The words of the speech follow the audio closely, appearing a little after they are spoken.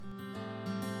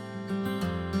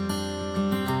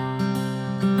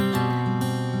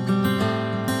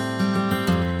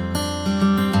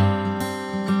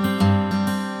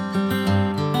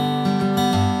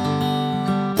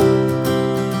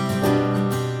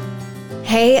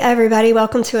Hey everybody,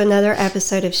 welcome to another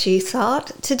episode of She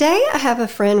Thought. Today I have a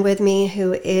friend with me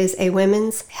who is a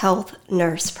women's health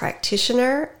nurse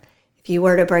practitioner. If you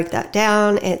were to break that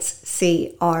down, it's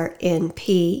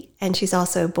CRNP, and she's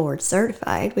also board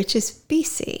certified, which is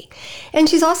BC. And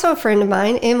she's also a friend of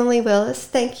mine, Emily Willis.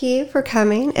 Thank you for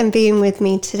coming and being with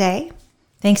me today.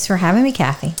 Thanks for having me,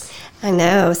 Kathy. I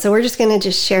know. So we're just going to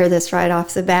just share this right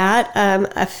off the bat.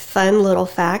 A fun little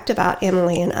fact about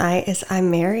Emily and I is I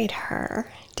married her,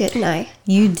 didn't I?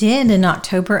 You did in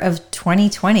October of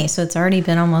 2020, so it's already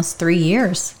been almost 3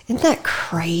 years. Isn't that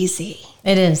crazy?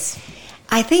 It is.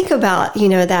 I think about,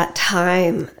 that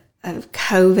time of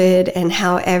COVID and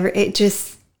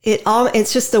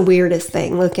it's just the weirdest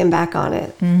thing looking back on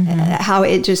it, how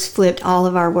it just flipped all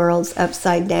of our worlds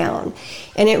upside down.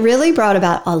 And it really brought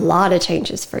about a lot of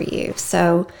changes for you.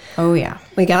 So, oh yeah,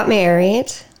 we got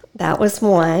married. That was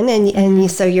one.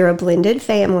 So you're a blended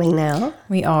family now.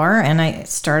 We are. And I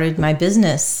started my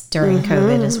business during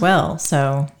COVID as well.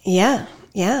 So yeah.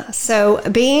 So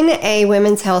being a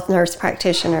women's health nurse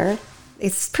practitioner,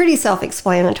 it's pretty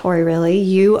self-explanatory, really.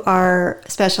 You are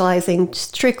specializing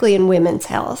strictly in women's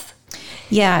health.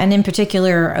 Yeah, and in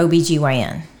particular,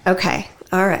 OBGYN. Okay.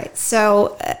 All right.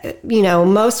 So,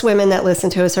 most women that listen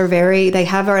to us they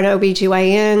have an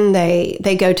OBGYN.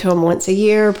 They go to them once a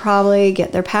year, probably,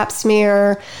 get their pap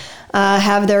smear,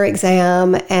 have their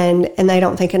exam, and they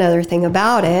don't think another thing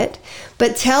about it.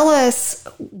 But tell us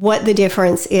what the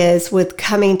difference is with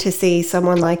coming to see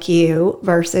someone like you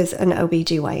versus an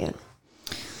OBGYN.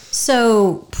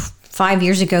 So 5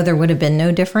 years ago, there would have been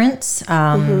no difference.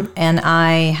 And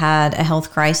I had a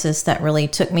health crisis that really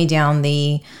took me down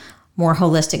the more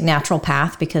holistic natural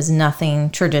path because nothing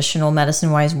traditional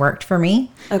medicine-wise worked for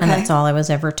me. Okay. And that's all I was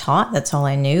ever taught. That's all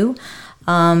I knew.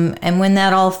 And when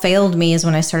that all failed me is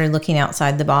when I started looking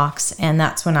outside the box. And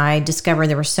that's when I discovered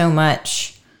there was so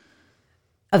much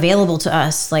available to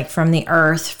us, like from the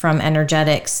earth, from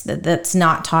energetics, that's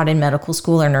not taught in medical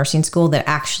school or nursing school, that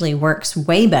actually works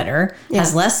way better,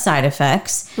 has less side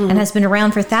effects, and has been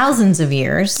around for thousands of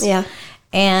years. Yeah.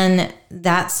 And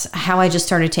that's how I just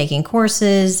started taking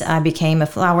courses. I became a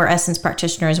flower essence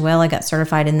practitioner as well. I got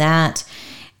certified in that.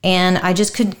 And I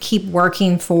just couldn't keep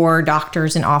working for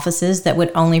doctors and offices that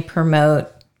would only promote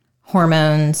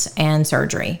hormones and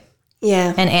surgery.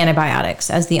 Yeah. And antibiotics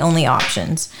as the only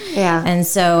options. Yeah. And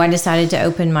so I decided to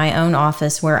open my own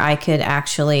office where I could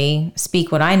actually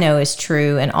speak what I know is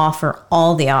true and offer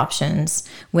all the options,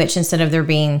 which instead of there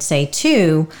being, say,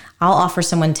 2, I'll offer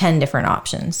someone 10 different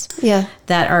options. Yeah.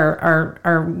 That are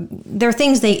they're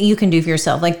things that you can do for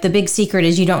yourself. Like the big secret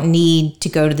is you don't need to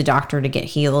go to the doctor to get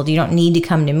healed. You don't need to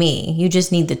come to me. You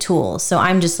just need the tools. So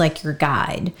I'm just like your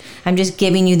guide. I'm just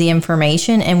giving you the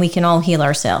information and we can all heal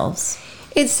ourselves.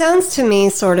 It sounds to me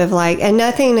sort of like, and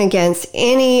nothing against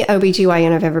any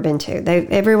OBGYN I've ever been to.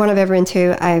 Everyone I've ever been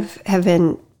to, have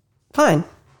been fine.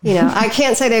 I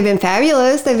can't say they've been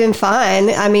fabulous. They've been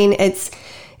fine. I mean,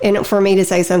 and for me to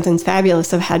say something's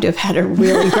fabulous, I've had to have had a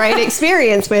really great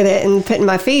experience with it and putting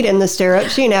my feet in the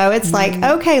stirrups. It's like,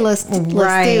 okay, let's do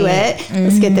it.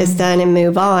 Let's get this done and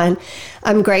move on.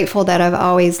 I'm grateful that I've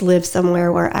always lived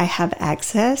somewhere where I have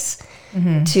access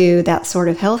to that sort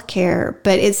of health care.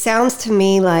 But it sounds to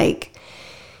me like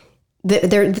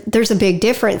there's a big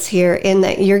difference here in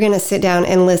that you're going to sit down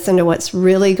and listen to what's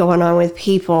really going on with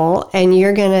people, and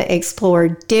you're going to explore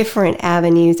different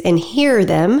avenues and hear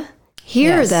them,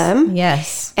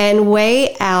 and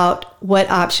weigh out what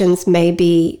options may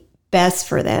be best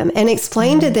for them and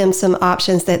explain to them some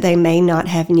options that they may not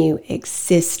have knew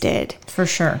existed. For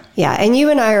sure. Yeah. And you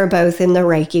and I are both in the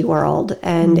Reiki world,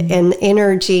 and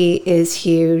energy is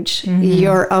huge.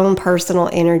 Your own personal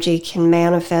energy can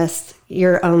manifest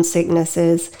your own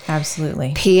sicknesses.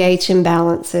 Absolutely. pH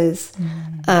imbalances.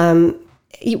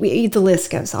 The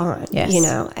list goes on,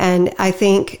 Yes. and I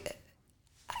think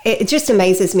it just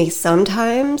amazes me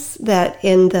sometimes that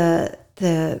in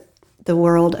the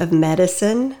world of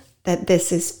medicine, that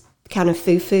this is kind of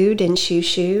foo-fooed and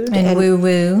shoo-shooed. And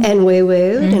woo-woo. And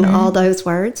woo-wooed and all those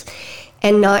words,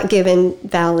 and not given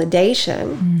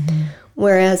validation.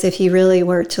 Whereas if you really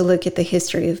were to look at the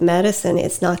history of medicine,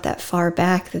 it's not that far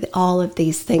back that all of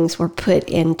these things were put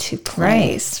into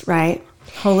place, right?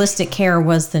 Holistic care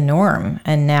was the norm,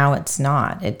 and now it's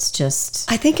not. It's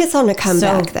just... I think it's on a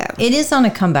comeback, though. It is on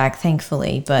a comeback,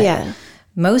 thankfully, but... Yeah.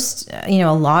 most,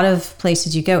 a lot of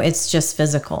places you go, it's just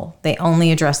physical. They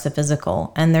only address the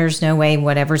physical, and there's no way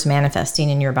whatever's manifesting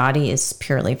in your body is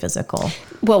purely physical.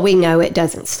 Well, we know it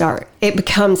doesn't start. It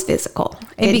becomes physical.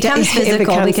 It becomes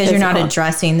physical because you're not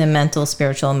addressing the mental,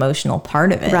 spiritual, emotional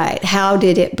part of it. Right. How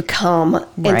did it become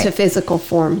into physical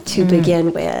form to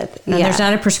begin with? And there's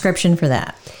not a prescription for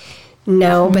that.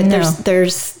 No, but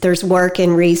there's work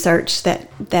and research that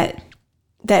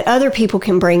other people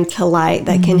can bring to light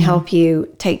that can help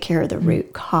you take care of the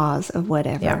root cause of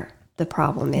whatever the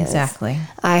problem is. Exactly.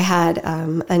 I had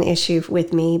an issue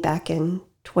with me back in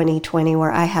 2020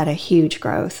 where I had a huge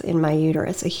growth in my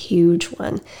uterus, a huge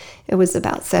one. It was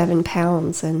about 7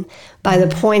 pounds, and by the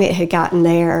point it had gotten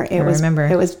there, it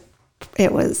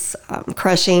was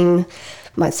crushing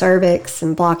my cervix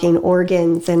and blocking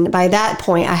organs. And by that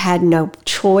point, I had no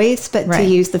choice but to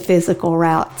use the physical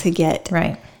route to get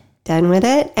done with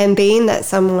it. And being that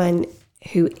someone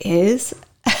who is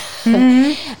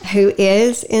who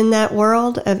is in that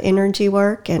world of energy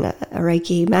work and a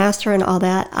Reiki master and all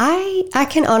that, I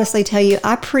can honestly tell you,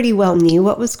 I pretty well knew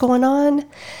what was going on.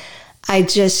 I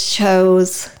just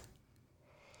chose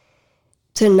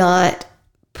to not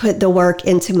put the work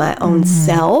into my own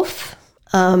self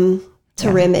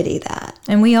to remedy that.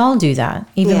 And we all do that,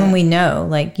 even when we know,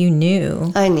 like you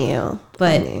knew. I knew.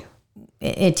 But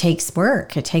it takes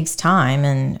work. It takes time.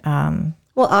 And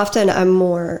well, often I'm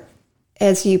more,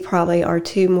 as you probably are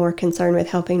too, more concerned with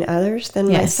helping others than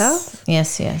myself.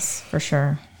 Yes, for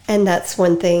sure. And that's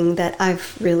one thing that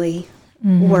I've really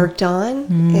worked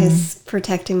on is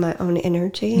protecting my own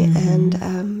energy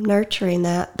and nurturing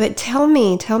that. But tell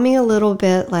me a little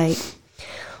bit, like,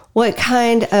 what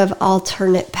kind of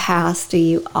alternate paths do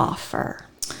you offer?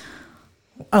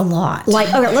 A lot.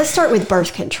 Like, okay, let's start with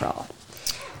birth control.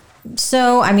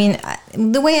 So, I mean,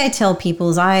 the way I tell people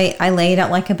is I lay it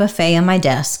out like a buffet on my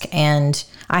desk, and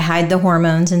I hide the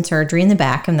hormones and surgery in the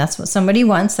back, and that's what somebody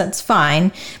wants. That's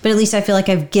fine. But at least I feel like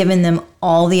I've given them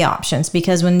all the options,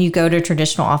 because when you go to a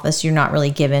traditional office, you're not really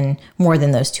given more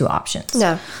than those two options.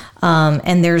 No.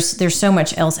 And there's so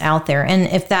much else out there. And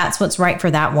if that's what's right for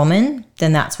that woman,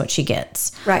 then that's what she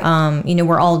gets. Right.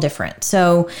 We're all different.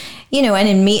 So, and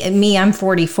in me, I'm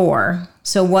 44.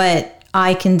 So what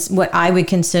I would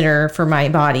consider for my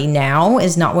body now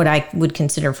is not what I would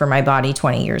consider for my body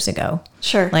 20 years ago.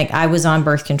 Sure. Like, I was on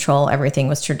birth control. Everything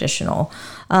was traditional.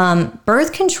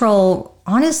 Birth control,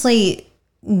 honestly,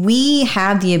 we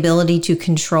have the ability to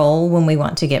control when we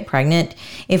want to get pregnant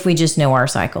if we just know our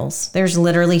cycles. There's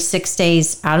literally 6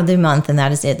 days out of the month, and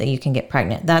that is it, that you can get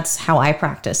pregnant. That's how I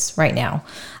practice right now.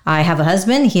 I have a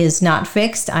husband. He is not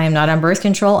fixed. I am not on birth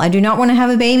control. I do not want to have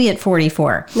a baby at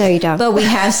 44. No, you don't. But we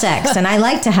have sex, and I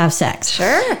like to have sex.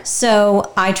 Sure.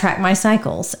 So I track my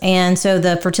cycles. And so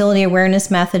the fertility awareness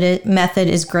method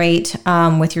is great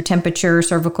with your temperature,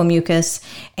 cervical mucus,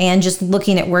 and just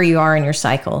looking at where you are in your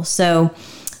cycle. So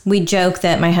we joke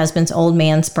that my husband's old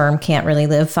man sperm can't really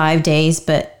live 5 days,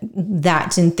 but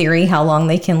that's in theory how long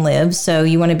they can live. So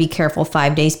you want to be careful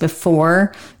 5 days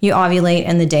before you ovulate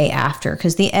and the day after,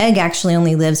 because the egg actually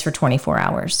only lives for 24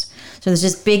 hours. So there's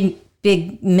this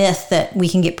big myth that we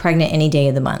can get pregnant any day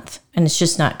of the month, and it's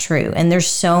just not true. And there's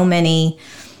so many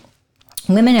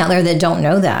women out there that don't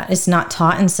know that. It's not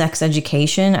taught in sex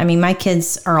education. I mean, my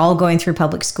kids are all going through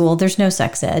public school. There's no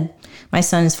sex ed. My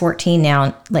son is 14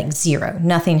 now, like zero.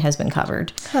 Nothing has been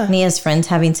covered. And he has friends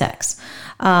having sex.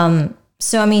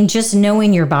 So, I mean, just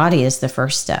knowing your body is the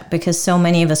first step, because so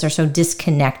many of us are so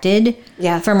disconnected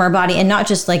from our body, and not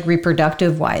just like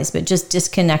reproductive wise, but just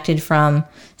disconnected from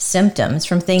symptoms,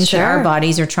 from things that our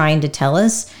bodies are trying to tell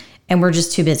us. And we're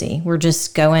just too busy. We're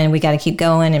just going, we got to keep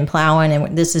going and plowing,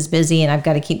 and this is busy, and I've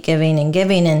got to keep giving,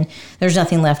 and there's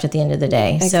nothing left at the end of the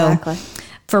day. Exactly. So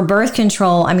for birth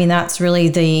control, I mean, that's really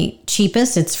the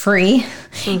cheapest. It's free,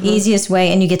 easiest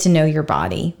way, and you get to know your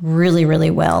body really,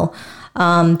 really well.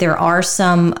 There's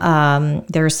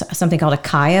something called a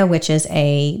Kaya, which is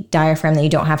a diaphragm that you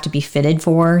don't have to be fitted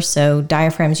for. So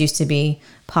diaphragms used to be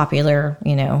popular,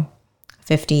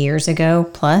 50 years ago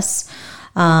plus.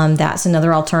 That's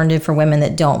another alternative for women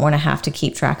that don't want to have to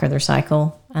keep track of their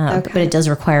cycle. But it does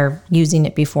require using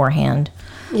it beforehand.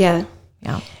 Yeah.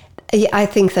 I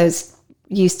think those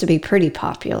used to be pretty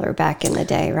popular back in the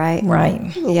day, right?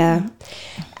 Right. Yeah.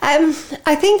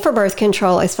 I think for birth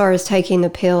control, as far as taking the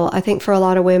pill, I think for a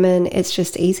lot of women, it's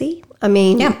just easy. I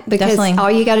mean, because definitely. All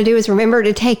you got to do is remember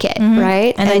to take it,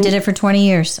 right? And I did it for 20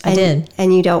 years. I did.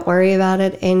 And you don't worry about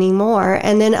it anymore.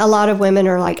 And then a lot of women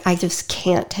are like, I just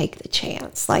can't take the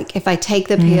chance. Like, if I take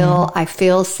the pill, I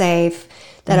feel safe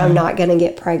that I'm not going to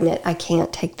get pregnant. I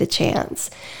can't take the chance.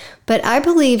 But I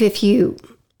believe if you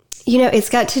It's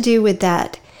got to do with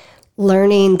that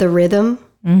learning the rhythm,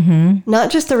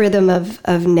 not just the rhythm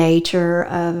of nature,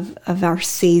 of our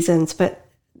seasons, but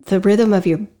the rhythm of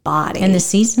your body. And the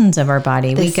seasons of our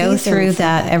body. We go through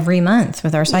that every month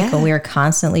with our cycle. Yeah. We are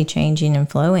constantly changing and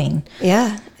flowing.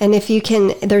 Yeah. And if you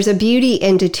can, there's a beauty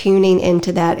into tuning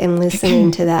into that and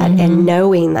listening to that and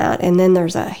knowing that. And then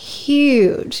there's a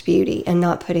huge beauty in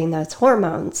not putting those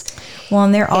hormones. Well,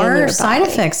 and there are side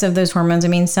effects of those hormones. I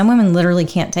mean, some women literally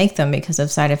can't take them because of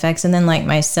side effects. And then like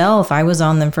myself, I was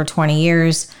on them for 20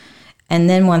 years. And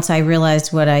then once I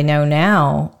realized what I know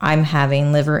now, I'm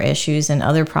having liver issues and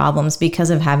other problems because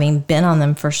of having been on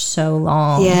them for so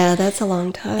long. Yeah, that's a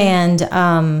long time.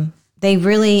 And they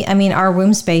really, I mean, our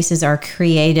womb space is our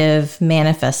creative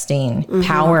manifesting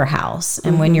powerhouse.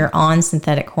 And when you're on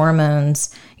synthetic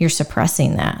hormones, you're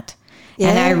suppressing that. Yeah.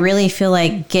 And I really feel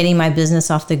like getting my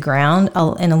business off the ground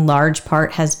in a large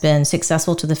part has been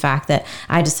successful to the fact that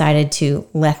I decided to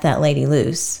let that lady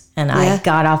loose. And I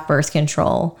got off birth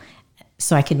control.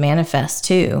 So I could manifest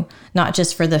too, not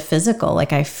just for the physical,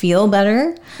 like I feel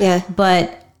better,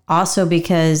 but also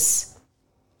because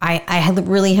I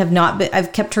really have not been,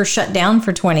 I've kept her shut down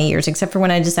for 20 years, except for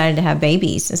when I decided to have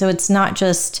babies. So it's not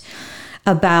just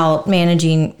about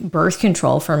managing birth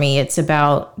control for me. It's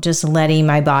about just letting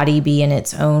my body be in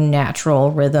its own natural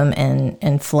rhythm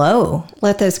and flow.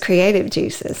 Let those creative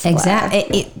juices flow.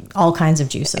 Exactly. All kinds of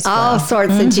juices flow. All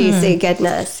sorts of juicy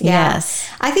goodness. Yeah. Yes.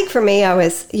 I think for me, I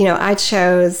was,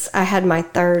 I had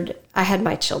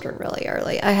my children really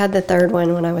early. I had the third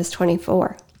one when I was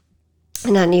 24.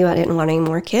 And I knew I didn't want any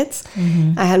more kids.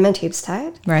 I had my tubes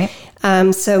tied. Right.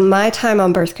 So my time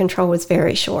on birth control was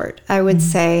very short. I would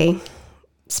say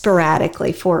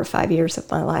sporadically 4 or 5 years of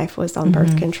my life was on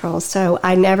birth control. So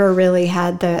I never really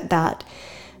had that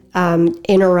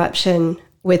interruption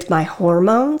with my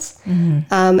hormones.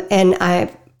 And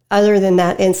other than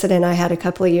that incident I had a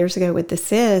couple of years ago with the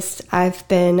cyst, I've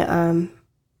been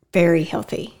very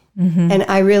healthy. And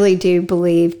I really do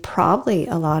believe probably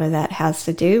a lot of that has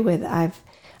to do with I've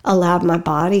allowed my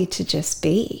body to just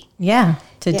be. Yeah,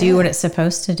 to do what it's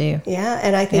supposed to do. Yeah,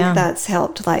 and I think that's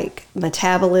helped like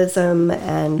metabolism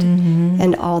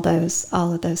and all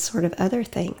of those sort of other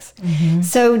things.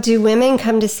 So do women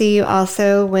come to see you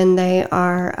also when they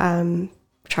are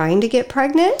trying to get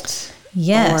pregnant?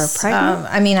 Yes. Or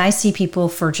pregnant? I mean, I see people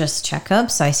for just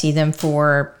checkups. I see them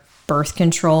for birth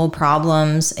control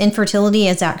problems. Infertility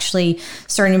is actually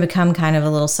starting to become kind of a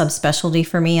little subspecialty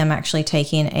for me. I'm actually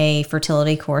taking a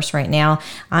fertility course right now.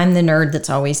 I'm the nerd that's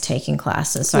always taking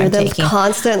classes. So I'm taking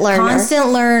constant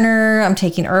learner. I'm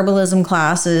taking herbalism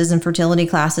classes and fertility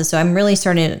classes. So I'm really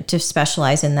starting to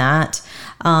specialize in that.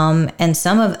 And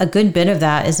a good bit of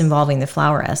that is involving the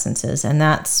flower essences. And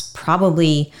that's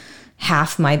probably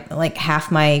half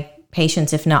my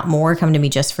patients, if not more, come to me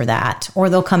just for that. Or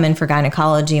they'll come in for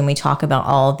gynecology and we talk about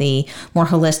all the more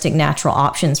holistic natural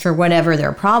options for whatever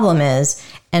their problem is.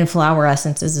 And flower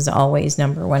essences is always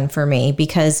number one for me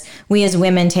because we as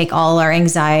women take all our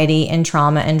anxiety and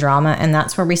trauma and drama and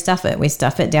that's where we stuff it. We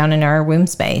stuff it down in our womb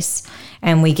space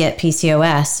and we get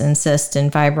PCOS and cysts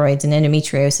and fibroids and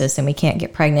endometriosis and we can't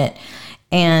get pregnant.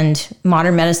 And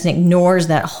modern medicine ignores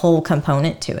that whole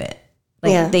component to it.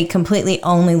 They completely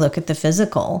only look at the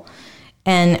physical.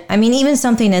 And I mean, even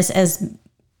something as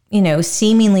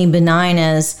seemingly benign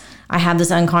as I have this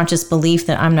unconscious belief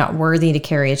that I'm not worthy to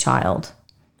carry a child.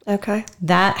 Okay.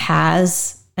 That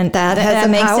has a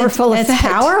powerful effect. It's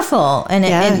powerful and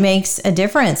it makes a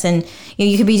difference. And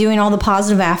you could be doing all the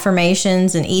positive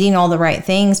affirmations and eating all the right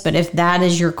things. But if that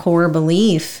is your core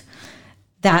belief,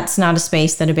 that's not a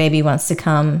space that a baby wants to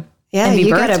come. Yeah, you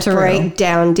got to break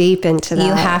down deep into that.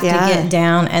 You have to get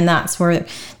down, and that's where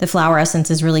the flower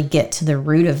essences really get to the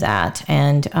root of that.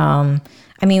 And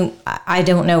I mean, I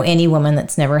don't know any woman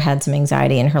that's never had some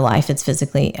anxiety in her life. It's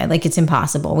physically, it's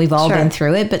impossible. We've all been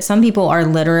through it, but some people are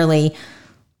literally,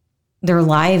 their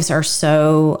lives are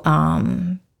so,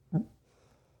 I'm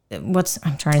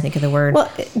trying to think of the word.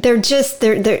 Well, they're just,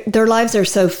 their lives are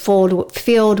so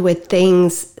filled with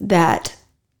things that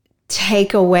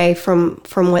take away from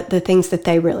what the things that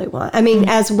they really want. I mean,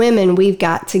 as women, we've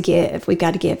got to give. We've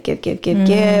got to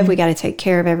give. We got to take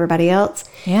care of everybody else.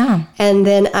 Yeah. And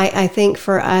then I think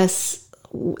for us,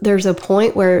 there's a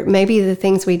point where maybe the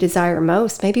things we desire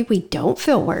most, maybe we don't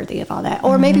feel worthy of all that.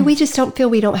 Or maybe we just don't feel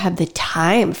we don't have the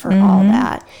time for all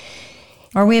that.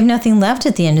 Or we have nothing left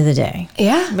at the end of the day.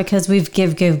 Yeah. Because we've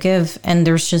give, and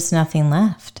there's just nothing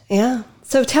left. Yeah.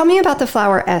 So tell me about the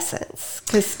flower essence,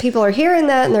 because people are hearing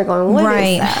that and they're going, what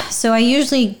is that? So I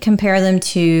usually compare them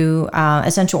to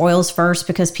essential oils first,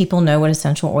 because people know what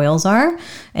essential oils are,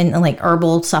 and like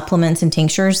herbal supplements and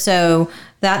tinctures. So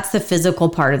that's the physical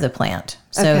part of the plant.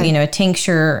 So, a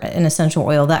tincture, an essential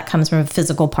oil, that comes from a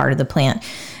physical part of the plant.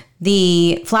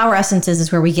 The flower essences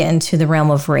is where we get into the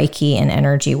realm of Reiki and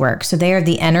energy work. So they are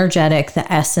the energetic, the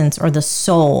essence, or the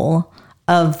soul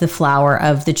of the flower,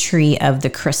 of the tree, of the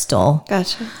crystal.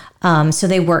 Gotcha. So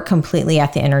they work completely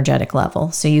at the energetic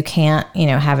level. So you can't,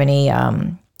 have any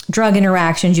drug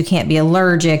interactions. You can't be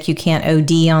allergic. You can't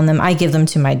OD on them. I give them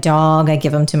to my dog. I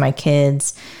give them to my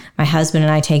kids. My husband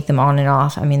and I take them on and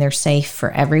off. I mean, they're safe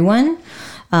for everyone.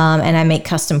 And I make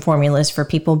custom formulas for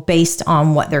people based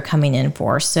on what they're coming in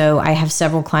for. So I have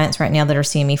several clients right now that are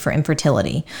seeing me for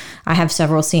infertility. I have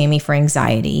several seeing me for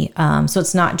anxiety. So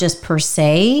it's not just per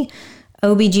se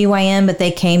OBGYN, but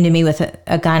they came to me with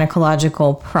a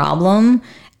gynecological problem.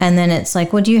 And then it's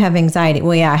like, well, do you have anxiety?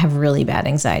 Well, yeah, I have really bad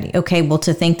anxiety. Okay, well,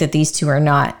 to think that these two are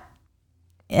not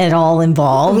at all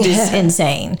involved is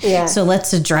insane. Yeah. So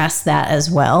let's address that as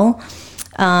well.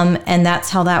 And that's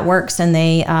how that works. And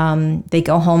they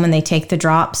go home and they take the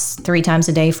drops 3 times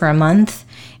a day for a month.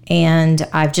 And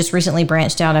I've just recently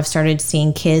branched out. I've started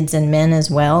seeing kids and men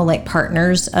as well, like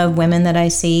partners of women that I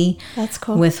see. That's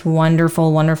cool. With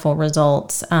wonderful, wonderful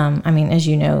results. I mean, as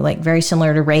you know, like very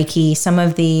similar to Reiki. Some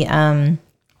of the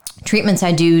treatments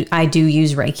I do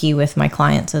use Reiki with my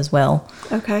clients as well.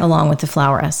 Okay. Along with the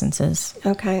flower essences.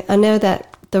 Okay. I know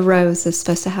that the rose is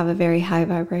supposed to have a very high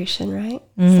vibration, right?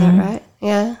 Is that right?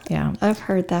 Yeah. Yeah. I've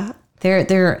heard that.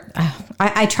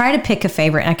 I try to pick a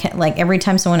favorite. I can't, like, every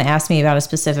time someone asks me about a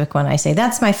specific one, I say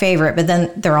that's my favorite, but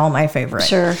then they're all my favorite.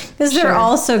 Sure. Because they're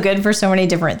all so good for so many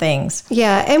different things.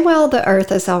 Yeah. And well, the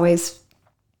earth is always,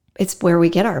 it's where we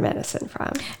get our medicine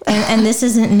from. And this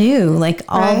isn't new. Like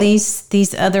all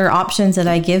these other options that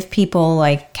I give people,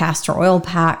 like castor oil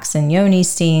packs and yoni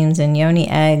steams and yoni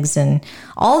eggs, and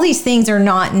all these things are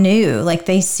not new. Like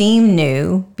they seem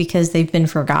new because they've been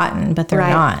forgotten, but they're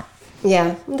not.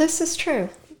 Yeah, this is true.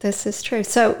 This is true.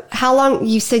 So how long,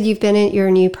 you said you've been at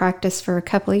your new practice for a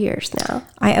couple of years now?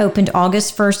 I opened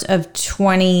August 1st of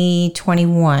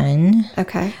 2021.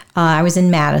 Okay. I was in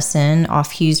Madison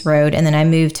off Hughes Road, and then I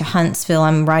moved to Huntsville.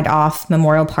 I'm right off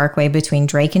Memorial Parkway between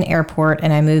Drake and Airport,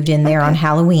 and I moved in there on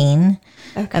Halloween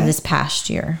of this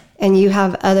past year. And you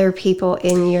have other people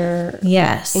in your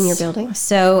building?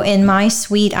 So in my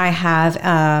suite, I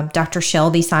have Dr.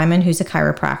 Shelby Simon, who's a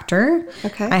chiropractor.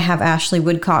 Okay. I have Ashley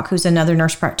Woodcock, who's another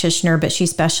nurse practitioner, but she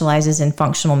specializes in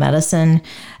functional medicine,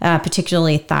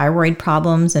 particularly thyroid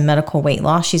problems and medical weight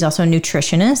loss. She's also a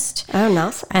nutritionist. Oh,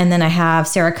 nice. And then I have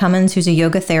Sarah Cummins, who's a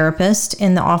yoga therapist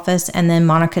in the office, and then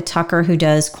Monica Tucker, who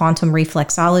does quantum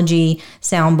reflexology,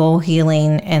 sound bowl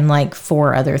healing, and like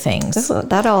 4 other things.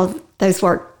 Those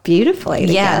work beautifully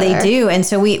together. Yeah, they do. And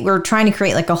so we're trying to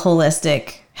create like a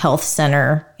holistic health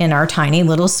center in our tiny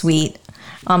little suite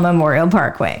on Memorial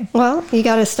Parkway. Well, you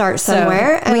got to start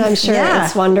somewhere, and I'm sure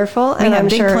it's wonderful. And I'm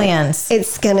big sure plans.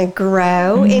 It's going to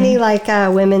grow. Mm-hmm. Any like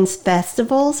women's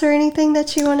festivals or anything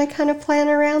that you want to kind of plan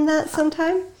around that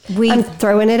sometime? I'm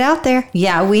throwing it out there.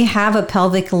 Yeah, we have a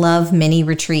pelvic love mini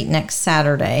retreat next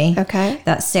Saturday. Okay.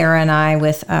 That Sarah and I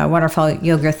with Waterfall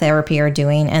Yoga Therapy are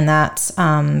doing, and that's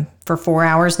for 4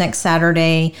 hours next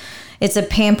Saturday. It's a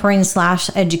pampering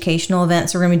 / educational event.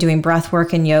 So we're going to be doing breath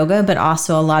work and yoga, but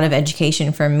also a lot of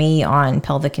education from me on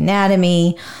pelvic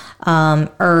anatomy,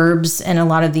 herbs, and a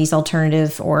lot of these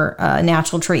alternative or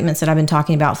natural treatments that I've been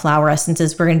talking about, flower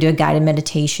essences. We're going to do a guided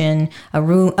meditation, a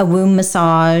womb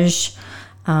massage,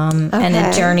 and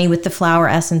a journey with the flower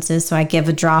essences. So I give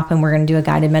a drop and we're going to do a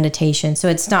guided meditation. So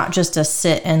it's not just a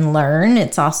sit and learn.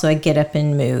 It's also a get up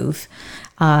and move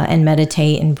and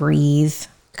meditate and breathe.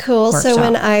 Cool. Workshop.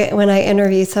 So when I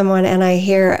interview someone and I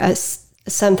hear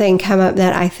something come up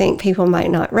that I think people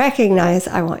might not recognize,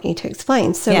 I want you to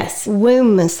explain. So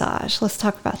womb massage. Let's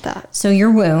talk about that. So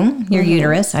your womb, your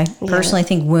uterus. I personally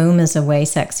think womb is a way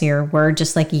sexier word,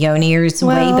 just like yoni is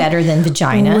way better than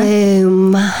vagina.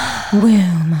 Womb.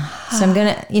 So I'm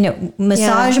going to,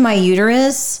 massage my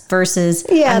uterus versus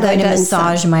I'm going to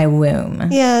massage my womb.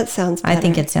 Yeah, it sounds better. I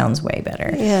think it sounds way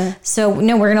better. Yeah. So,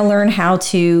 we're going to learn how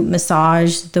to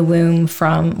massage the womb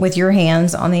with your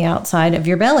hands on the outside of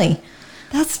your belly.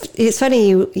 It's funny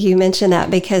you mentioned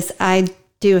that, because I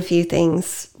do a few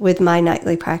things with my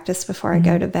nightly practice before I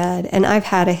go to bed. And I've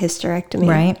had a hysterectomy.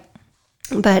 Right.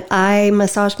 But I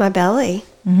massage my belly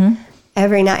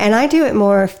every night. And I do it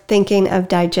more thinking of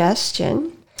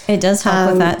digestion. It does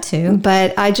help with that too.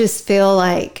 But I just feel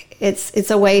like it's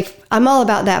a way. I'm all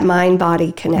about that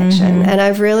mind-body connection. And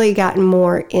I've really gotten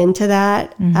more into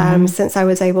that since I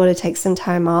was able to take some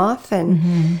time off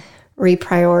and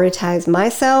reprioritize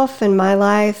myself and my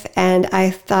life. And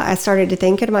I started to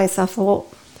think to myself, well,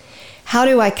 how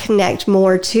do I connect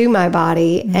more to my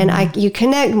body? And you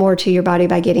connect more to your body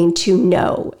by getting to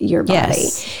know your body.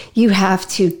 Yes. You have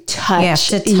to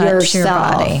touch, yourself. Your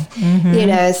body. You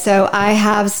know, so I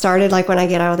have started, like when I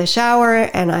get out of the shower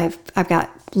and I've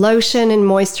got lotion and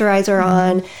moisturizer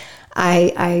on,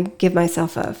 I give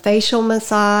myself a facial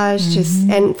massage,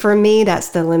 and for me, that's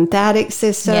the lymphatic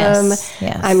system. Yes.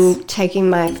 I'm taking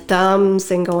my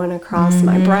thumbs and going across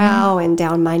my brow and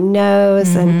down my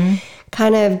nose and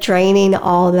kind of draining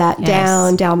all that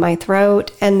down my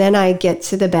throat. And then I get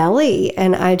to the belly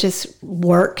and I just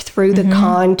work through the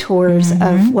contours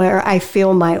of where I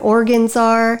feel my organs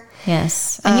are.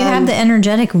 Yes. And you have the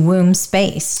energetic womb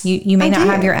space. You may not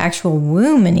have your actual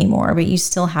womb anymore, but you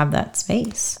still have that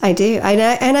space. I do.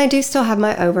 And I do still have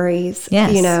my ovaries,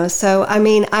 you know. So, I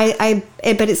mean,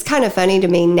 but it's kind of funny to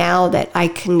me now that I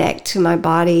connect to my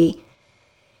body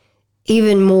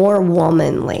even more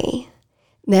womanly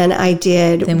than I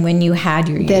did. Than when you had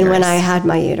your uterus. Than when I had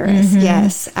my uterus.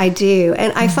 Yes, I do.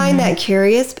 And I find that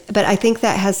curious, but I think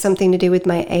that has something to do with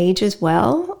my age as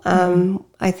well.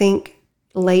 I think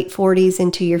late 40s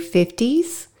into your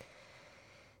 50s,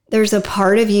 there's a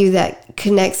part of you that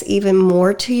connects even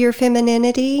more to your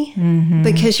femininity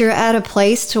because you're at a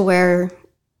place to where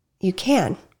you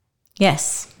can.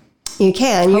 Yes. You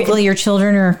can. Hopefully your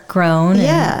children are grown.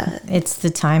 Yeah. And it's the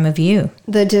time of you.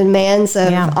 The demands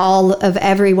of all of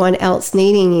everyone else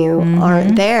needing you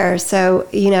aren't there. So,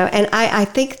 you know, and I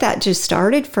think that just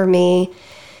started for me,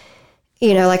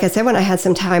 you know, like I said, when I had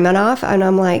some time off, and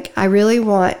I'm like, I really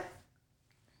want,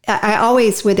 I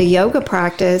always, with a yoga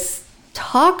practice,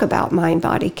 talk about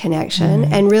mind-body connection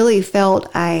and really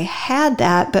felt I had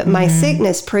that, but my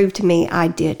sickness proved to me I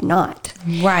did not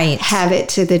have it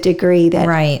to the degree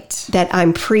that that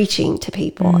I'm preaching to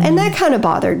people. And that kind of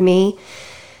bothered me.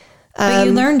 But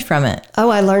you learned from it. Oh,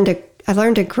 I learned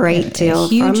a great deal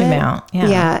from it. A huge amount.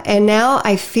 Yeah. And now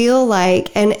I feel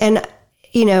like, and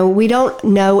you know, we don't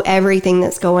know everything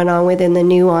that's going on within the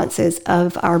nuances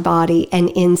of our body and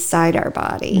inside our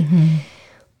body.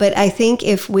 But I think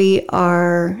if we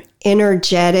are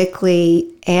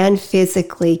energetically and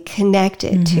physically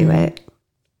connected to it,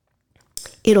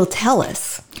 it'll tell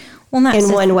us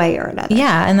in one way or another.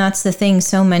 Yeah, and that's the thing.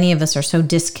 So many of us are so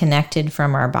disconnected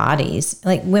from our bodies.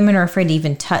 Like women are afraid to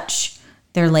even touch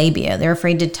their labia. They're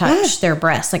afraid to touch their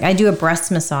breasts. Like I do a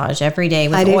breast massage every day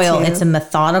with oil. It's a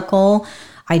methodical.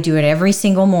 I do it every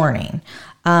single morning.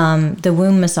 The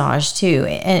womb massage too.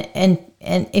 And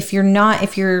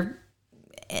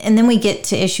and then we get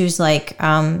to issues like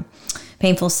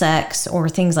painful sex or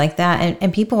things like that.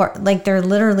 And people are like, they're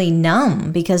literally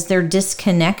numb because they're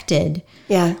disconnected.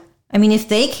 Yeah. I mean, if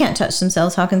they can't touch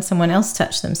themselves, how can someone else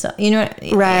touch themselves? You know,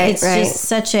 right. It's just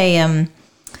such a,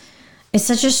 it's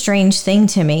such a strange thing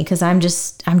to me because I'm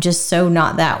just so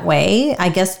not that way. I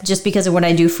guess just because of what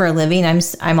I do for a living,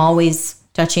 I'm always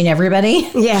touching everybody.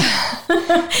 Yeah.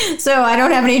 So I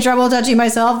don't have any trouble touching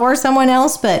myself or someone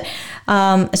else, but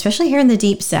especially here in the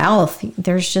Deep South,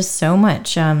 there's just so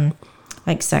much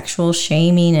like sexual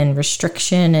shaming and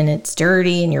restriction, and it's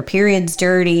dirty, and your period's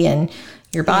dirty, and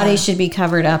your body should be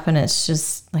covered up, and it's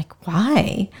just like,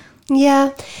 why?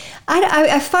 Yeah.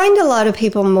 I find a lot of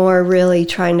people more really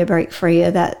trying to break free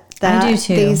of that I do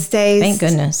too. These days. Thank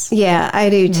goodness. Yeah, I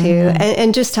do too.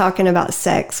 And just talking about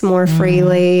sex more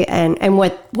freely and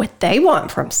what they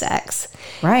want from sex.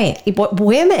 Right.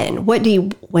 Women,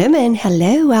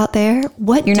 hello out there.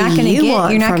 What you're not going to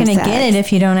get? You're not going to get it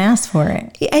if you don't ask for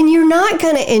it. And you're not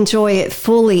going to enjoy it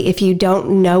fully if you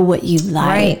don't know what you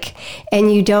like.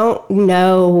 And you don't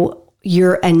know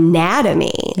your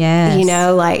anatomy. Yes. You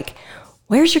know, like,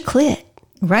 where's your clit?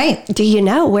 Right. Do you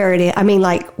know where it is? I mean,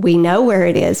 like, we know where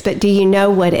it is, but do you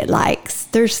know what it likes?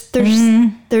 There's that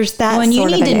well, and you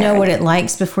sort of need to know area. what it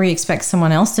likes before you expect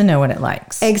someone else to know what it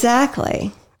likes.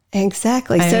 Exactly.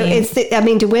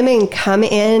 Do women come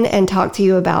in and talk to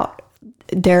you about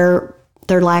their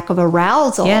lack of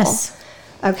arousal? Yes.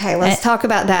 Okay, let's talk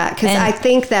about that, because I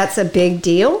think that's a big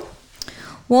deal.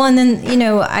 Well, and then, you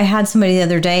know, I had somebody the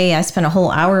other day, I spent a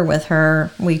whole hour with her.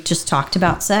 We just talked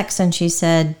about sex, and she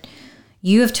said,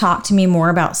 you have talked to me more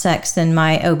about sex than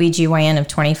my OBGYN of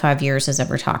 25 years has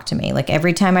ever talked to me. Like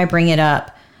every time I bring it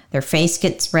up, their face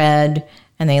gets red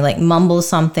and they like mumble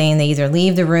something. They either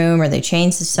leave the room or they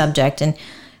change the subject. And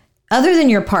other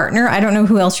than your partner, I don't know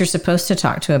who else you're supposed to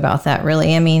talk to about that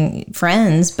really. I mean,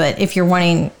 friends, but if you're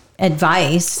wanting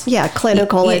advice. Yeah,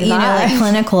 clinical advice. Like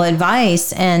clinical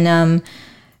advice. And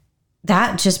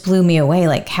that just blew me away.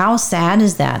 Like, how sad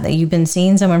is that you've been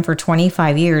seeing someone for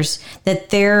 25 years, that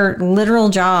their literal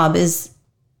job is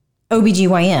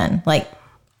OBGYN, like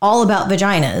all about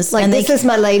vaginas. Like, this is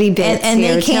my lady bits and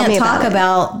here. They can't talk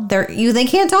about they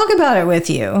can't talk about it with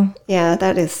you. Yeah,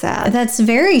 that is sad. That's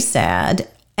very sad.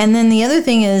 And then the other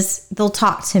thing is, they'll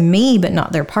talk to me, but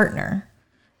not their partner.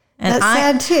 And that's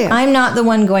sad too. I'm not the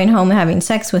one going home and having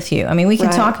sex with you. I mean, we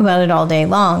can talk about it all day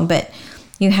long, but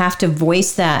you have to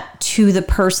voice that to the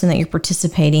person that you're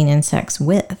participating in sex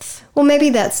with. Well, maybe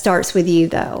that starts with you,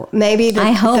 though. Maybe the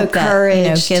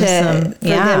courage for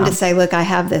them to say, look, I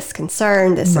have this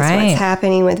concern. This is what's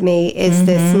happening with me. Is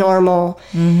this normal?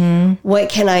 What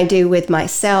can I do with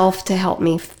myself to help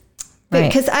me?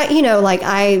 Because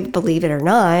I believe it or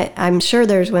not, I'm sure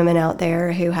there's women out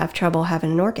there who have trouble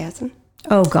having an orgasm.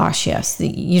 Oh, gosh, yes.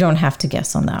 You don't have to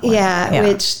guess on that one. Yeah,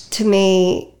 which to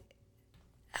me,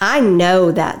 I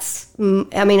know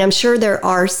I'm sure there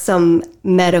are some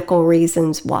medical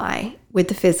reasons why with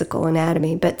the physical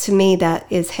anatomy, but to me, that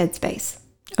is headspace.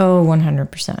 Oh,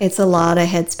 100%. It's a lot of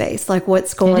headspace. Like,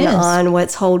 what's going on?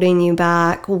 What's holding you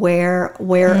back? Where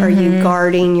are you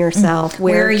guarding yourself?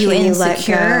 Where are you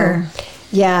insecure?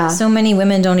 Yeah. So many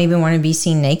women don't even want to be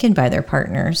seen naked by their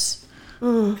partners.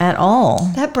 At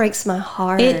all. That breaks my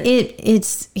heart.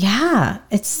 It's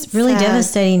really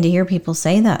devastating to hear people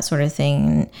say that sort of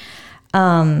thing.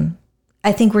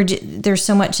 I think there's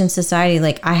so much in society,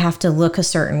 like, I have to look a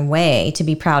certain way to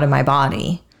be proud of my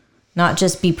body, not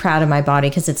just be proud of my body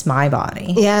because it's my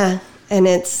body. Yeah. And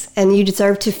you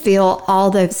deserve to feel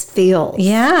all those feels.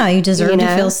 Yeah, you deserve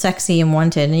to feel sexy and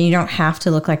wanted, and you don't have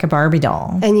to look like a Barbie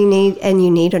doll. And you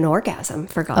need an orgasm,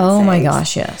 for God's sake. Oh my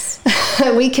gosh, yes.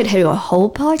 We could do a whole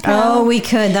podcast. Oh, we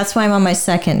could. That's why I'm on my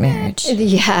second marriage.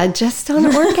 Yeah, just on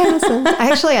orgasms.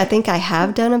 Actually, I think I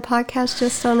have done a podcast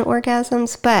just on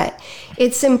orgasms, but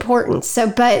it's important.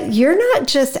 But you're not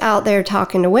just out there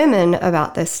talking to women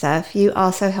about this stuff. You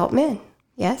also help men.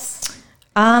 Yes?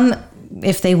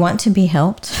 If they want to be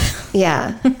helped.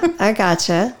 Yeah, I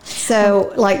gotcha.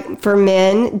 So, like, for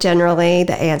men, generally,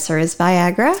 the answer is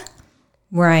Viagra.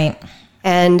 Right.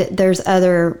 And there's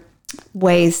other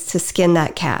ways to skin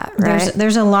that cat, right?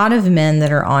 There's a lot of men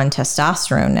that are on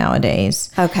testosterone nowadays.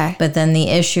 Okay. But then the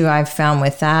issue I've found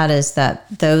with that is that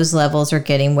those levels are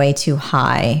getting way too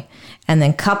high. And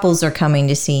then couples are coming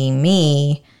to see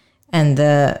me, and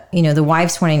the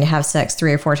wife's wanting to have sex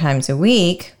 3 or 4 times a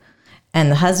week, and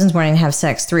the husband's wanting to have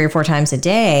sex 3 or 4 times a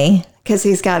day. Because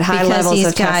he's got high levels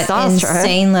of testosterone.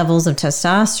 Insane levels of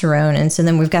testosterone. And so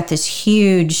then we've got this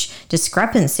huge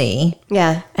discrepancy.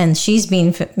 Yeah. And she's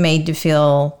being made to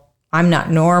feel I'm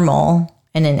not normal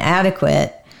and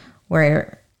inadequate,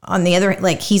 where on the other,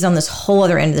 like, he's on this whole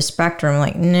other end of the spectrum.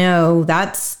 Like, no,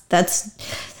 that's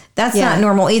not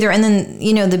normal either. And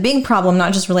then, the big problem,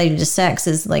 not just related to sex,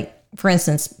 is, like, for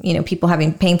instance, people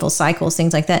having painful cycles,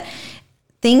 things like that.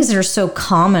 Things that are so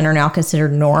common are now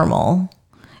considered normal.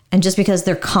 And just because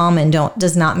they're common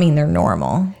does not mean they're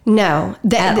normal. No.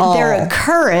 Their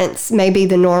occurrence may be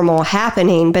the normal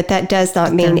happening, but that does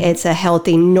not mean it's a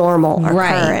healthy, normal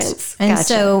occurrence. And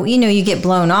so, you get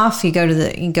blown off. You go to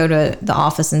the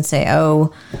office and say,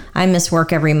 oh, I miss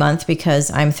work every month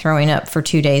because I'm throwing up for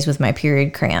 2 days with my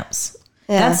period cramps.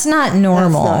 Yeah. That's not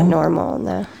normal. That's not normal,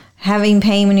 no. Having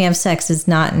pain when you have sex is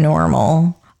not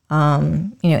normal.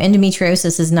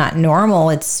 Endometriosis is not normal.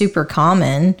 It's super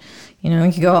common. We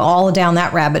could go all down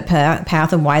that rabbit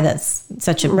path of why that's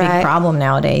such a big problem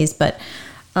nowadays. But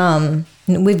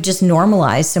we've just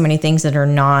normalized so many things that are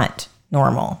not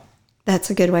normal. That's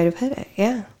a good way to put it.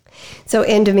 Yeah. So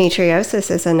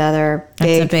endometriosis is another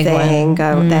big thing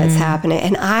that's happening.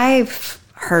 And I've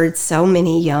heard so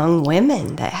many young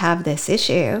women that have this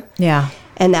issue. Yeah.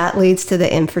 And that leads to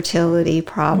the infertility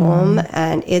problem,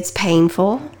 and it's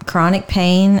painful. Chronic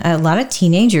pain. A lot of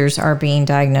teenagers are being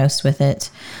diagnosed with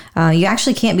it. You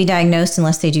actually can't be diagnosed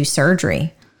unless they do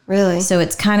surgery. Really? So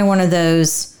it's kind of one of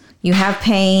those, you have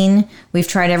pain, we've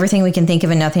tried everything we can think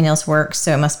of and nothing else works,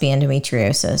 so it must be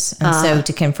endometriosis. And so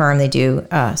to confirm, they do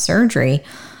surgery.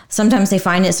 Sometimes they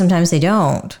find it, sometimes they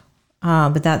don't.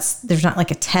 But there's not like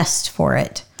a test for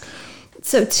it.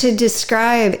 So to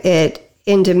describe it,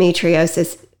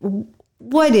 endometriosis,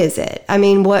 what is it? I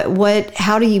mean,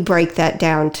 how do you break that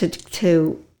down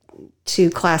to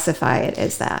classify it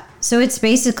as that? So it's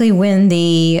basically when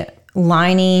the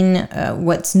lining,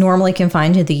 what's normally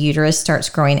confined to the uterus, starts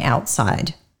growing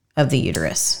outside of the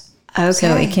uterus. Okay.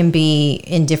 So it can be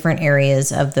in different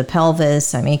areas of the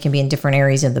pelvis. I mean, it can be in different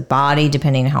areas of the body,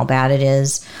 depending on how bad it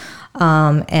is.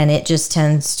 And it just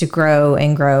tends to grow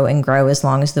and grow and grow as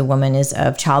long as the woman is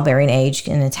of childbearing age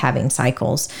and it's having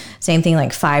cycles. Same thing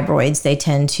like fibroids, they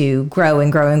tend to grow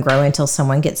and grow and grow until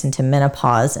someone gets into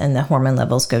menopause and the hormone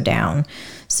levels go down.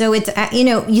 So it's,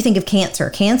 you think of cancer.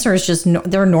 Cancer is just,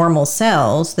 they're normal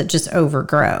cells that just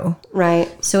overgrow. Right.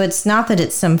 So it's not that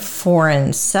it's some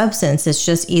foreign substance. It's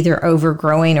just either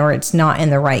overgrowing or it's not in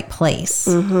the right place.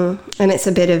 Mm-hmm. And it's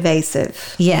a bit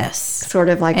evasive. Yes. Sort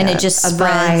of like it just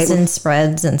spreads and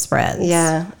spreads and spreads.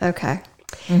 Yeah. Okay.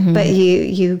 Mm-hmm. But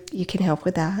you can help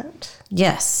with that.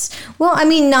 Yes. Well, I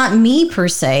mean, not me per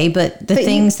se, but the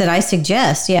things that I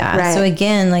suggest. Yeah. Right. So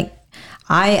again, like,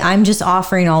 I'm just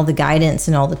offering all the guidance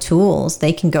and all the tools.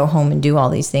 They can go home and do all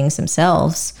these things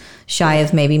themselves, shy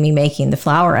of maybe me making the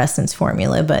flower essence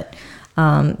formula. But,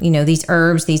 these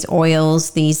herbs, these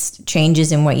oils, these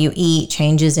changes in what you eat,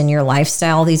 changes in your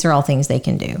lifestyle, these are all things they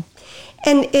can do.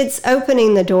 And it's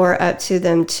opening the door up to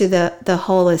them to the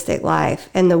holistic life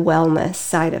and the wellness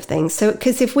side of things. So,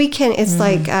 because if we can, it's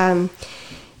like...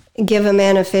 give a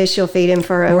man a fish, you'll feed him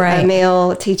for a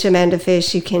meal. Teach a man to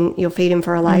fish, you'll feed him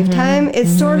for a lifetime.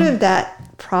 It's sort of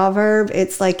that proverb.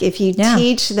 It's like if you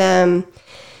teach them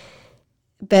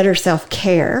better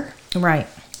self-care, right,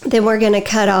 then we're going to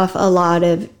cut off a lot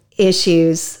of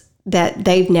issues that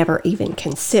they've never even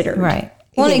considered. Right.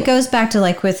 Well, it goes back to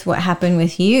like with what happened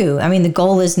with you. I mean, the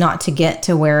goal is not to get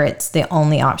to where it's the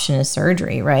only option is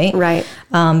surgery, right? Right.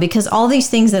 Because all these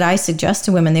things that I suggest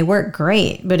to women, they work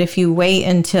great. But if you wait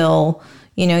until,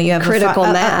 you have critical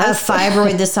mass, a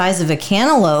fibroid the size of a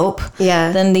cantaloupe,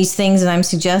 then these things that I'm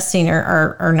suggesting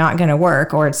are not going to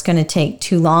work, or it's going to take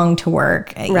too long to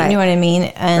work. Right. You know what I mean?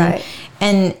 And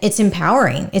it's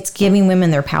empowering. It's giving women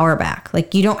their power back.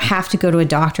 Like, you don't have to go to a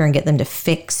doctor and get them to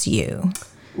fix you.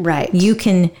 Right. You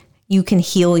can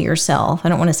heal yourself. I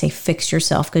don't want to say fix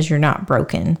yourself because you're not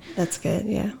broken. That's good.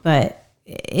 Yeah. But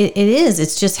it is.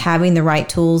 It's just having the right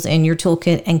tools in your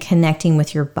toolkit and connecting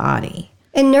with your body.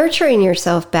 And nurturing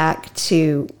yourself back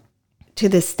to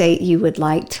the state you would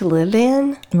like to live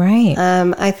in. Right.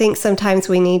 I think sometimes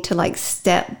we need to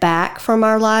step back from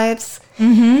our lives.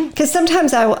 Because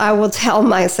sometimes I will tell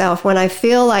myself when I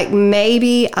feel like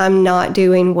maybe I'm not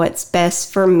doing what's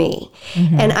best for me.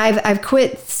 And I've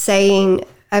quit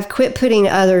putting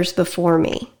others before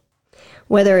me.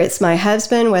 Whether it's my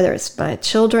husband, whether it's my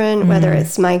children, whether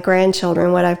it's my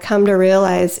grandchildren, what I've come to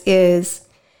realize is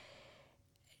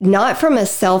not from a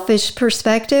selfish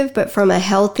perspective, but from a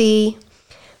healthy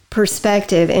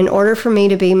perspective. In order for me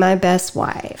to be my best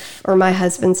wife or my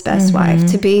husband's best wife,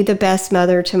 to be the best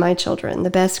mother to my children, the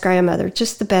best grandmother,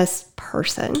 just the best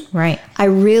person. Right. I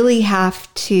really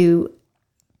have to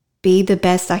be the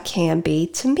best I can be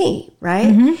to me,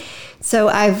 right? So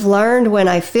I've learned when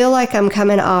I feel like I'm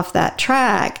coming off that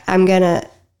track, I'm going to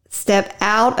step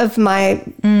out of my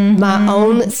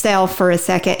own self for a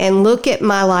second and look at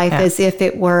my life as if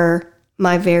it were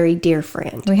my very dear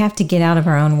friend. We have to get out of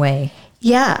our own way.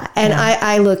 Yeah. And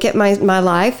I look at my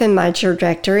life and my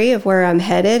trajectory of where I'm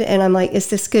headed, and I'm like, is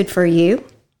this good for you?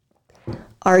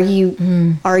 Are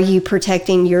you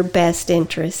protecting your best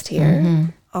interest here?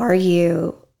 Are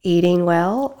you eating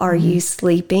well? Are you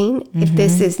sleeping? If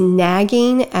this is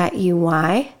nagging at you,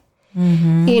 why?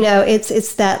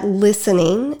 It's that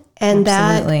listening and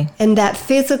that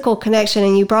physical connection.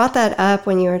 And you brought that up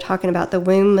when you were talking about the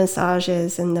womb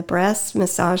massages and the breast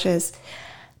massages.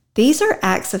 These are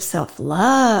acts of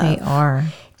self-love. They are.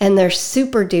 And they're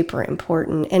super duper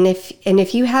important. And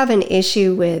if you have an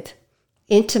issue with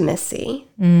intimacy,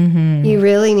 you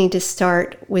really need to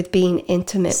start with being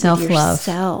intimate with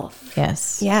yourself.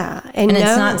 Yes. Yeah. And it's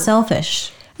not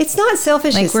selfish. It's not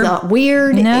selfish. It's not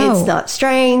weird. No. It's not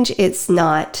strange. It's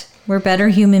not. We're better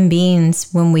human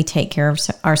beings when we take care of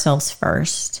ourselves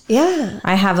first. Yeah.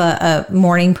 I have a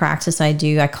morning practice I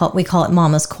do. We call it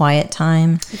Mama's Quiet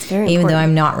Time. It's very Even important. though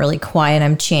I'm not really quiet,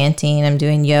 I'm chanting, I'm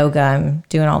doing yoga, I'm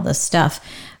doing all this stuff.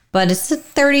 But it's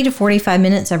 30 to 45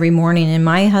 minutes every morning. And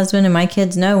my husband and my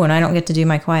kids know when I don't get to do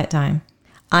my quiet time.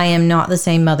 I am not the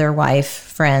same mother, wife,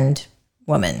 friend,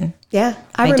 woman. Yeah.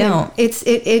 I remember, don't.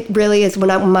 It really is.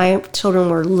 When my children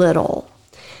were little,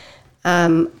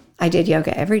 I did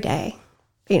yoga every day.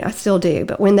 I still do.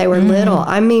 But when they were little,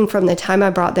 I mean, from the time I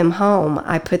brought them home,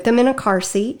 I put them in a car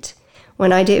seat.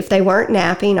 If they weren't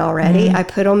napping already, I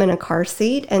put them in a car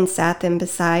seat and sat them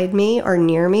beside me or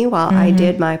near me while I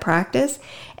did my practice.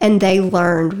 And they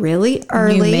learned really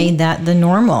early. You made that the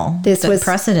normal, the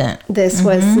precedent. This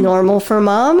was normal for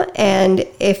Mom. And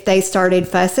if they started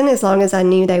fussing, as long as I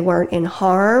knew they weren't in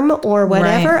harm or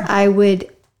whatever, I would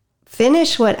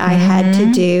finish what I had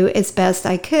to do as best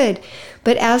I could.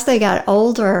 But as they got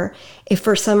older, if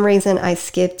for some reason I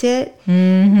skipped it,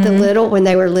 when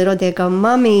they were little, they'd go,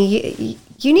 Mommy,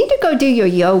 you need to go do your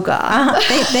yoga.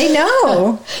 They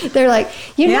know. They're like,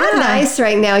 you're not nice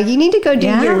right now. You need to go do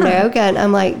your yoga. And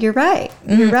I'm like, you're right.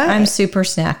 You're right. I'm super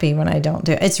snappy when I don't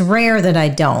do it. It's rare that I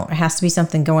don't. It has to be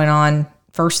something going on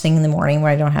first thing in the morning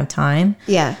where I don't have time.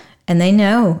 Yeah. And they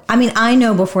know. I mean, I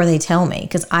know before they tell me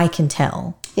because I can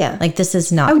tell. Yeah. Like, this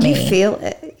is not me. Oh, you feel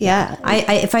it. Yeah.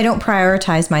 If I don't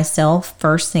prioritize myself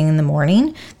first thing in the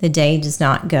morning, the day does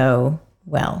not go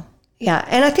well. Yeah,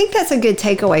 and I think that's a good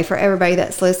takeaway for everybody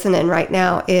that's listening right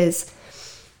now is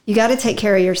you got to take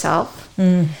care of yourself.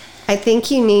 I think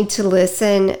you need to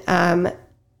listen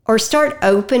or start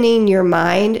opening your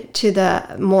mind to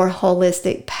the more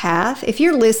holistic path. If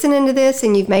you're listening to this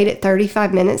and you've made it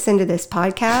 35 minutes into this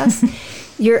podcast,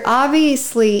 you're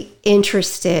obviously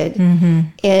interested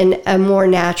in a more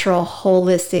natural,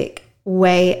 holistic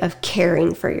way of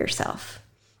caring for yourself.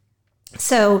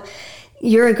 So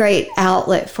you're a great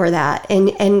outlet for that.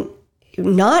 And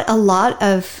not a lot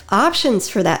of options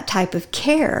for that type of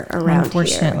care around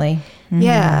Unfortunately. Here.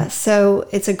 Yeah. So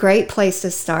it's a great place to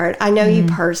start. I know you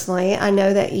personally. I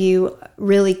know that you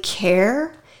really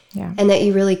care and that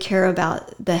you really care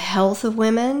about the health of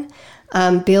women,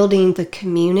 building the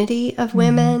community of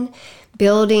women,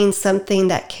 building something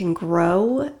that can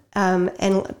grow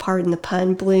and pardon the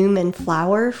pun, bloom and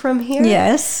flower from here.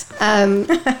 Yes. And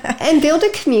build a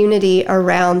community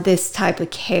around this type of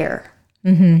care.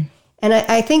 And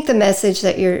I think the message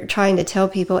that you're trying to tell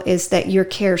people is that your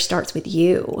care starts with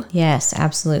you. Yes,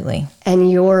 absolutely.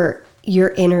 And your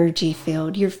energy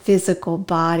field, your physical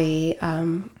body,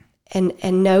 and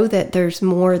know that there's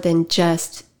more than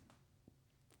just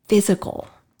physical.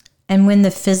 And when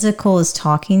the physical is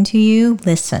talking to you,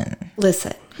 listen.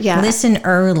 Yeah. Listen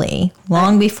early,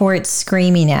 long before it's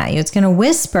screaming at you. It's going to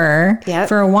whisper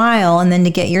for a while, and then to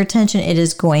get your attention, it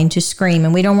is going to scream.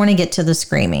 And we don't want to get to the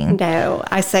screaming. No,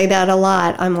 I say that a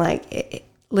lot. I'm like,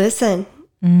 listen,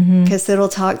 because it'll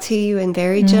talk to you in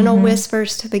very gentle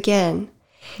whispers to begin.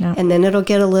 Yep. And then it'll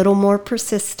get a little more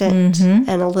persistent and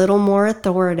a little more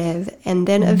authoritative. And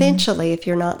then eventually, if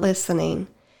you're not listening,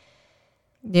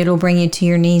 it'll bring you to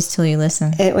your knees till you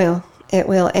listen. It will. It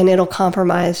will. And it'll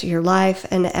compromise your life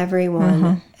and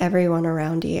everyone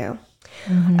around you.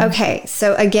 Okay.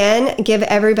 So again, give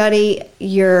everybody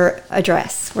your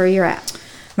address, where you're at.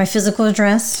 My physical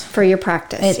address? For your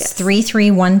practice. It's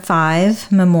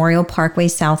 3315 Memorial Parkway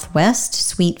Southwest,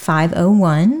 Suite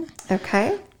 501.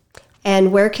 Okay.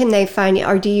 And where can they find you?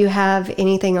 Or do you have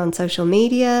anything on social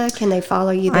media? Can they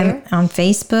follow you there? I'm on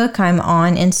Facebook. I'm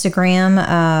on Instagram.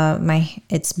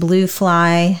 It's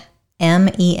Bluefly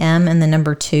MEM and the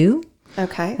number 2.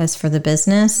 Okay. That's for the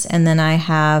business. And then I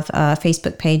have a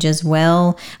Facebook page as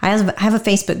well. I have a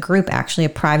Facebook group, actually, a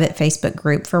private Facebook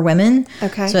group for women.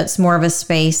 Okay. So it's more of a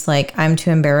space like I'm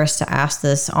too embarrassed to ask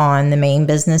this on the main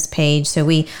business page. So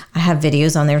I have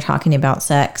videos on there talking about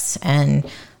sex and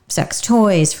sex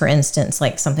toys, for instance,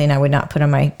 like something I would not put on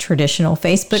my traditional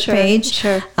Facebook page,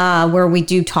 where we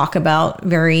do talk about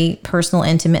very personal,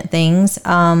 intimate things.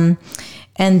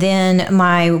 And then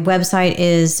my website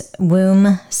is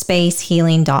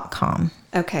wombspacehealing.com.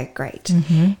 Okay, great.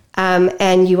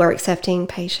 And you are accepting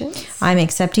patients? I'm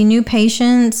accepting new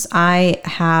patients. I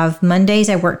have Mondays,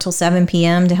 I work till 7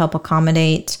 p.m. to help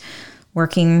accommodate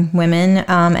working women.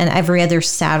 And every other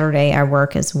Saturday I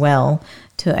work as well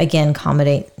to, again,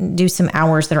 accommodate, do some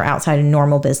hours that are outside of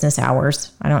normal business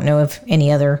hours. I don't know of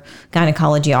any other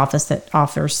gynecology office that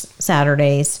offers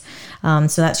Saturdays.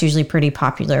 So that's usually pretty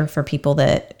popular for people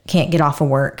that can't get off of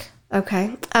work.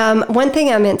 Okay. One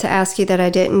thing I meant to ask you that I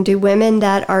didn't, do women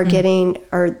that are getting,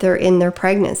 or they're in their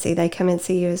pregnancy, they come and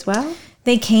see you as well?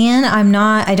 They can.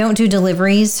 I don't do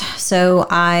deliveries. So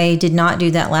I did not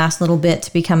do that last little bit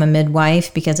to become a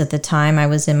midwife because at the time I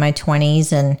was in my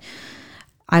 20s and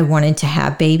I wanted to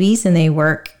have babies and they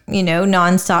work,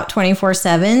 nonstop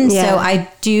 24/7. Yeah. So I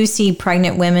do see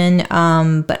pregnant women,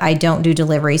 but I don't do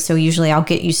deliveries. So usually I'll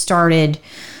get you started,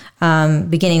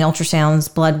 beginning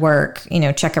ultrasounds, blood work,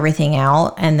 check everything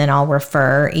out. And then I'll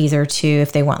refer either to,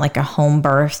 if they want like a home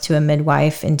birth, to a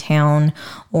midwife in town,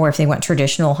 or if they want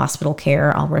traditional hospital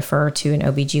care, I'll refer to an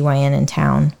OBGYN in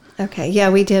town. Okay. Yeah.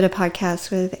 We did a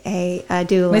podcast with a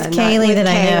doula. With Kaylee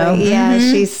I know. Yeah.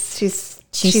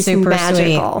 She's super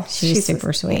magical. Sweet. She's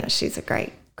super sweet. Yeah, she's a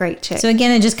great chick. So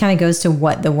again, it just kind of goes to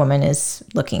what the woman is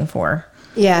looking for.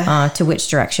 to which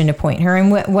direction to point her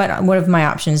and what of my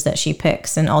options that she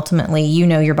picks. And ultimately, you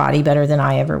know your body better than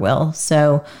I ever will.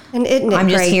 So and isn't it I'm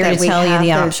just great here that to we tell you have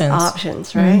the those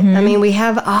options. right? I mean, we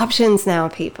have options now,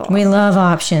 people. We love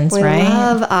options, We right?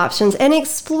 love options, and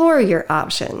explore your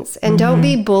options, and don't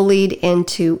be bullied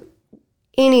into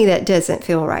any that doesn't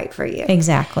feel right for you.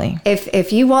 Exactly.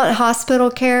 If you want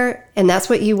hospital care and that's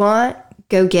what you want,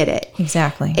 go get it.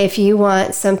 Exactly. If you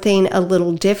want something a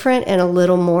little different and a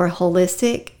little more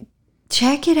holistic,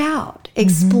 check it out.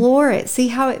 Explore it. See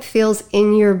how it feels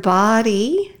in your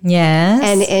body. Yes.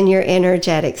 And in your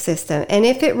energetic system. And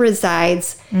if it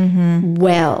resides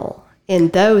well in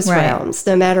those realms,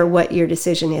 no matter what your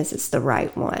decision is, it's the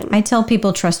right one. I tell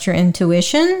people, trust your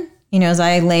intuition. You know, as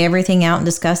I lay everything out and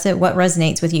discuss it, what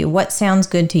resonates with you? What sounds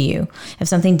good to you? If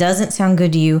something doesn't sound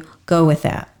good to you, go with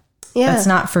that. Yeah. That's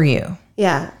not for you.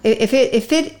 Yeah. If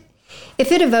it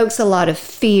evokes a lot of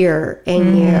fear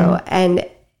in you, and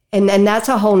that's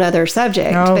a whole nother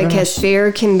subject, because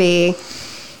fear can be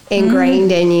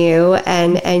ingrained in you,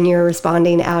 and you're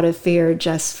responding out of fear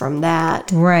just from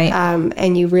that. Right.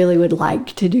 And you really would like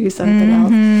to do something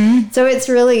else. So it's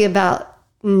really about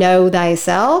know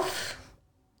thyself.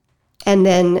 And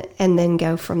then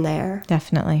go from there.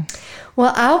 Definitely.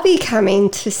 Well, I'll be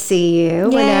coming to see you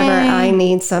whenever I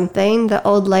need something. The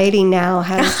old lady now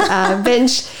has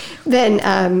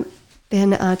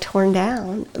been torn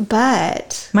down,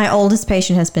 but my oldest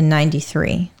patient has been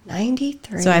 93.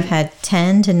 93. So I've had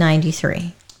 10 to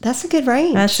 93. That's a good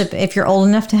range. If you're old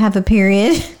enough to have a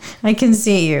period, I can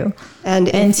see you. And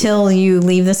until you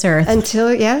leave this earth. That's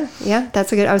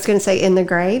a good. I was going to say in the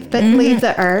grave, but leave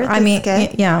the earth. I mean,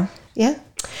 good. Yeah. Yeah.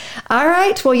 All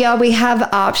right. Well, y'all, we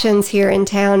have options here in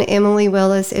town. Emily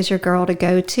Willis is your girl to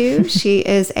go to. She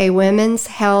is a women's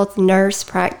health nurse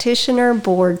practitioner,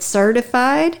 board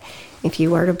certified. If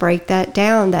you were to break that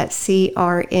down, that's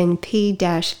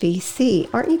CRNP-BC.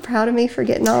 Aren't you proud of me for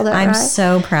getting all that right? I'm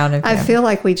so proud of you. I feel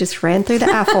like we just ran through the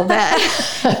alphabet.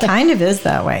 It kind of is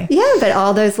that way. Yeah, but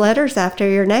all those letters after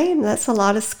your name, that's a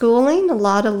lot of schooling, a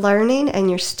lot of learning, and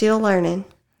you're still learning.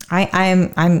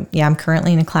 I'm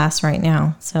currently in a class right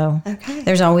now, so okay.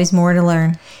 There's always more to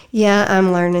learn. Yeah,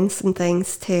 I'm learning some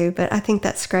things too, but I think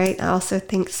that's great. I also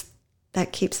think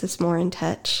that keeps us more in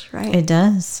touch, right? It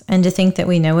does. And to think that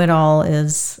we know it all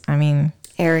is,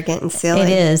 arrogant and silly. It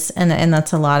is, and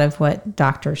that's a lot of what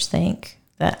doctors think.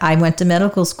 That I went to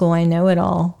medical school, I know it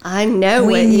all. I know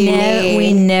what you need.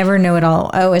 We never know it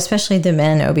all. Oh, especially the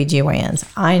men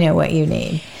OBGYNs. I know what you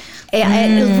need.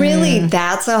 And really,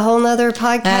 that's a whole nother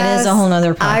podcast. That is a whole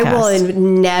nother podcast. I will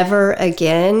never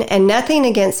again, and nothing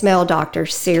against male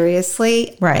doctors,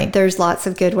 seriously. Right. There's lots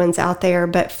of good ones out there,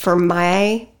 but for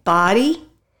my body,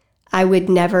 I would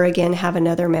never again have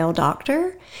another male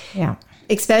doctor. Yeah.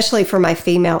 Especially for my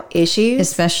female issues.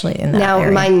 Especially in that area.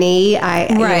 Now, my knee,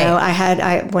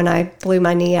 when I blew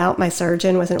my knee out, my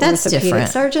surgeon was an orthopedic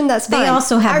surgeon. That's fine. They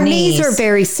also have Our knees. are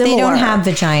very similar. They don't have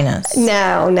vaginas.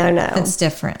 No. It's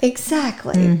different.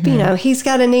 Exactly. Mm-hmm. He's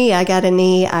got a knee, I got a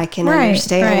knee. I can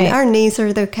understand. Right. Our knees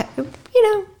are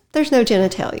there's no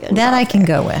genitalia. That I can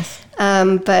go with.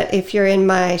 But if you're in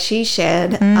my she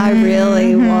shed, I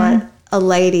really want a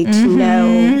lady to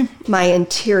know my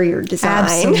interior design.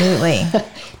 Absolutely.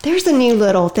 There's a new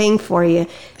little thing for you.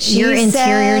 Your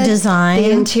interior design. The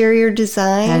interior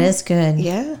design. That is good.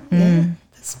 Yeah. Yeah.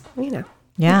 That's,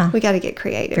 Yeah. We got to get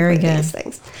creative with these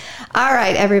things. All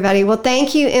right, everybody. Well,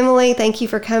 thank you, Emily. Thank you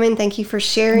for coming. Thank you for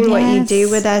sharing what you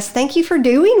do with us. Thank you for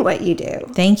doing what you do.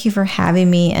 Thank you for having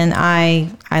me. And I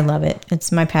love it.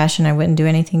 It's my passion. I wouldn't do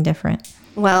anything different.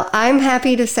 Well, I'm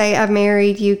happy to say I've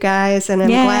married you guys, and I'm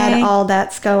glad all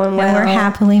that's going well. And we're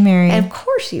happily married. And of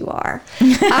course you are. All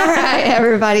right,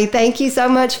 everybody. Thank you so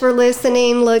much for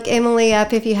listening. Look Emily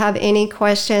up if you have any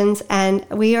questions, and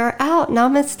we are out.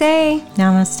 Namaste.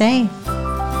 Namaste.